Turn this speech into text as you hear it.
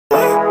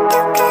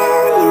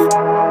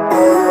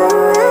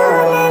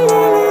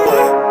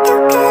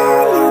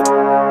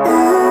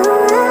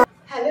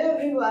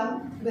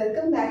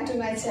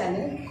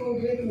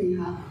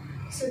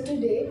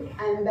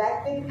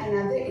back with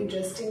another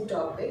interesting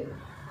topic.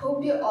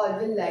 Hope you all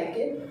will like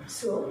it.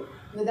 So,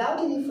 without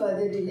any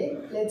further delay,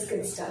 let's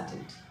get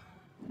started.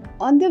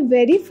 On the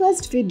very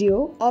first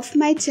video of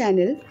my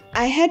channel,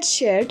 I had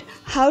shared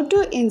how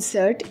to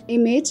insert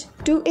image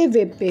to a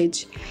web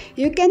page.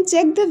 You can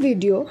check the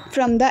video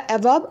from the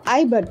above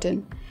I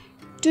button.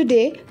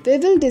 Today, we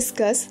will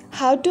discuss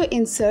how to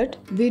insert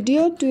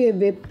video to a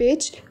web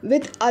page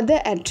with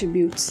other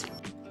attributes.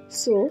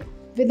 So,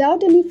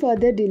 without any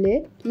further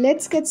delay,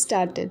 let's get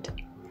started.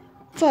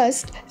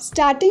 First,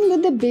 starting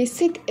with the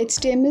basic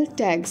HTML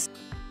tags.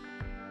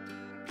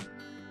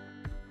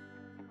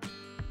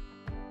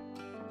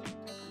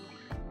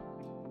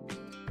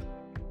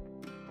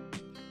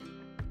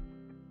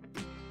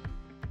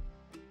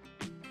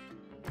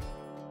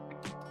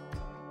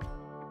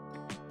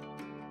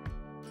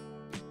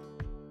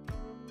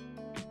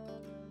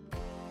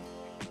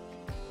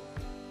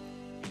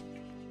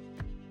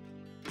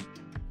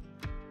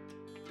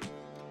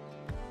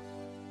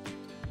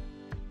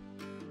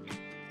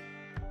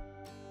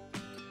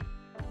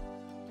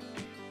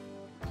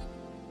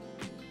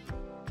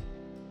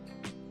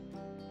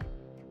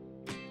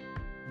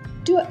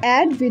 To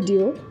add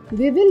video,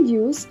 we will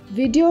use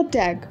video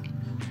tag.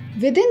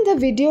 Within the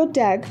video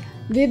tag,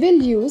 we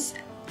will use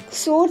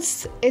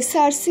source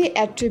src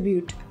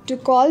attribute to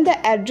call the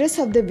address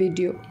of the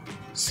video.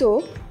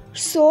 So,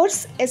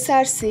 source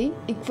src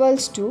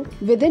equals to,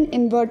 within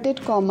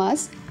inverted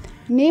commas,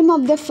 name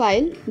of the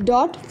file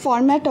dot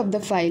format of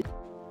the file.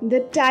 The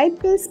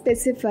type will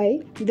specify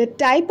the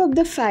type of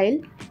the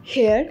file.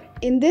 Here,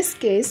 in this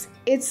case,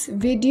 it's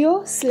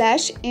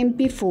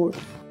video/mp4.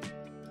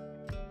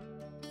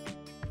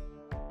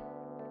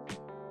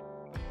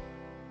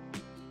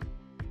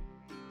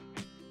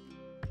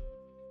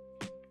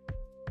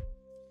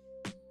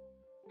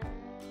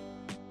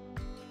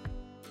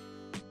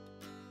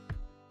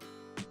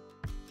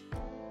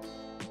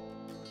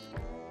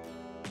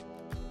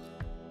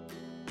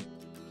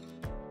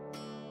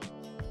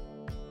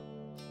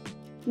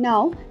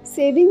 Now,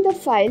 saving the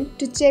file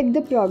to check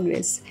the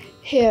progress.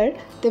 Here,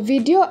 the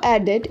video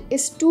added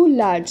is too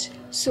large,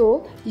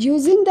 so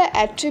using the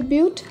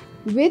attribute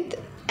width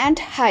and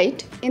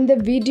height in the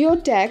video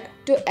tag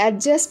to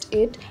adjust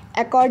it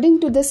according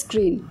to the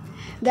screen.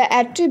 The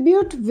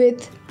attribute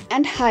width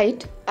and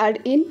height are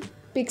in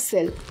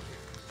pixel.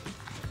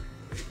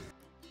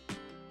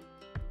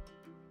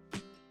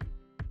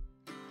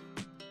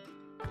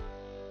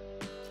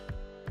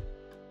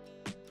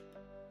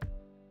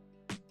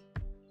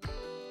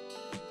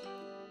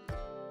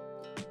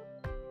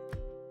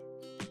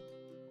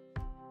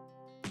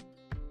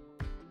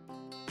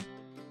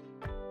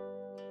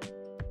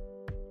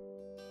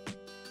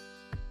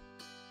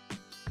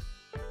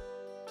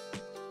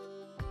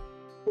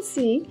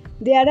 See,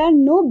 there are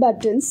no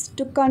buttons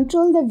to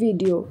control the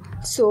video,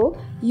 so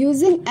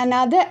using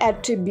another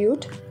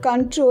attribute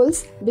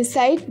controls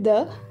beside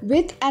the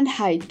width and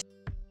height.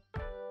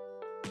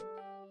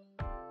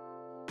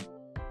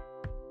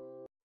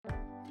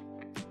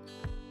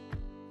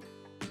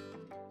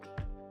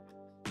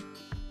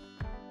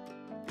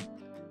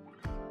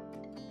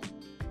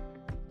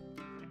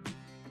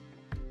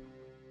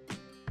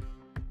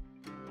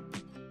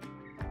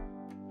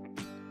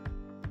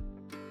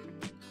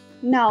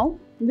 Now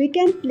we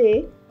can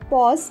play,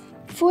 pause,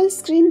 full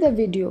screen the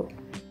video.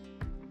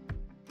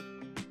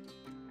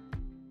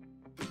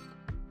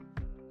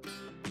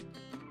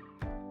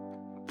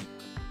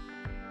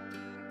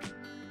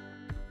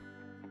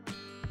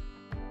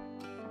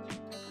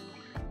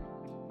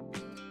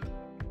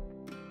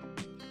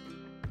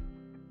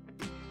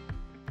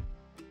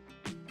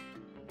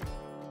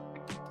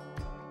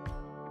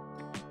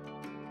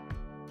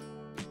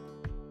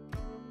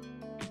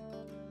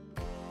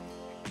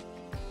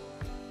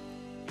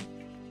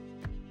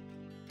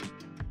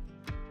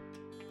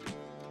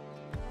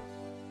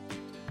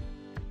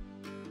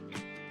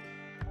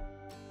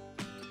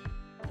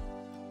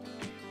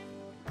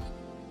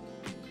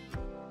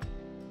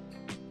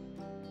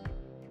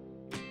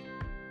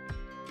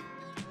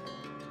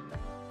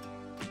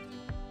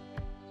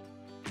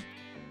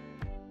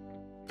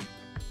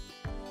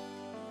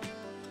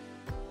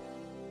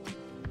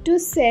 To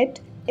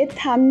set a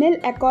thumbnail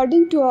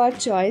according to our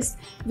choice,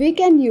 we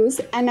can use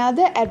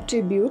another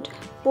attribute,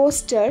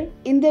 poster,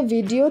 in the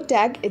video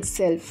tag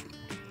itself.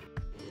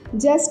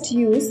 Just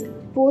use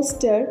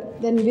poster,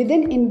 then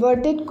within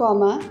inverted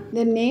comma,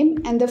 the name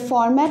and the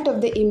format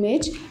of the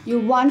image you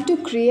want to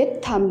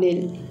create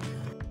thumbnail.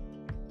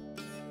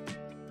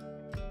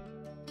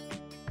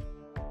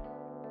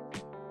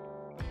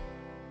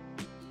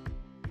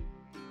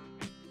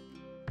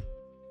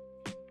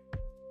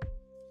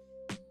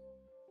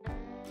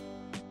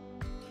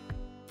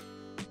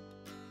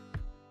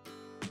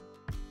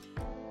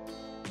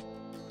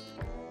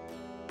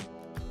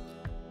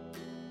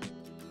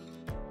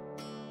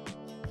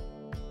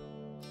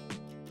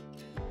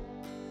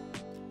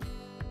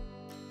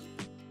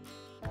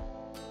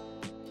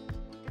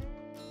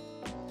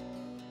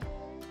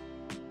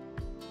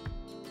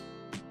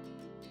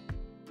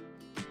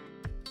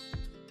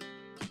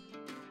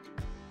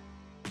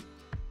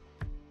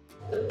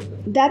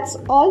 That's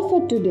all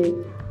for today.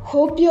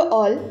 Hope you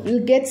all will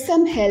get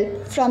some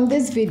help from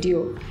this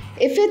video.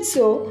 If it's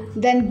so,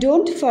 then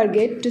don't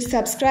forget to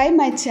subscribe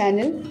my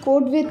channel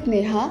Code with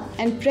Neha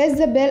and press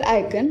the bell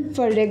icon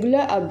for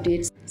regular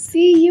updates.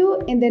 See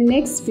you in the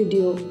next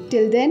video.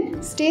 Till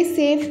then, stay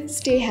safe,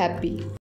 stay happy.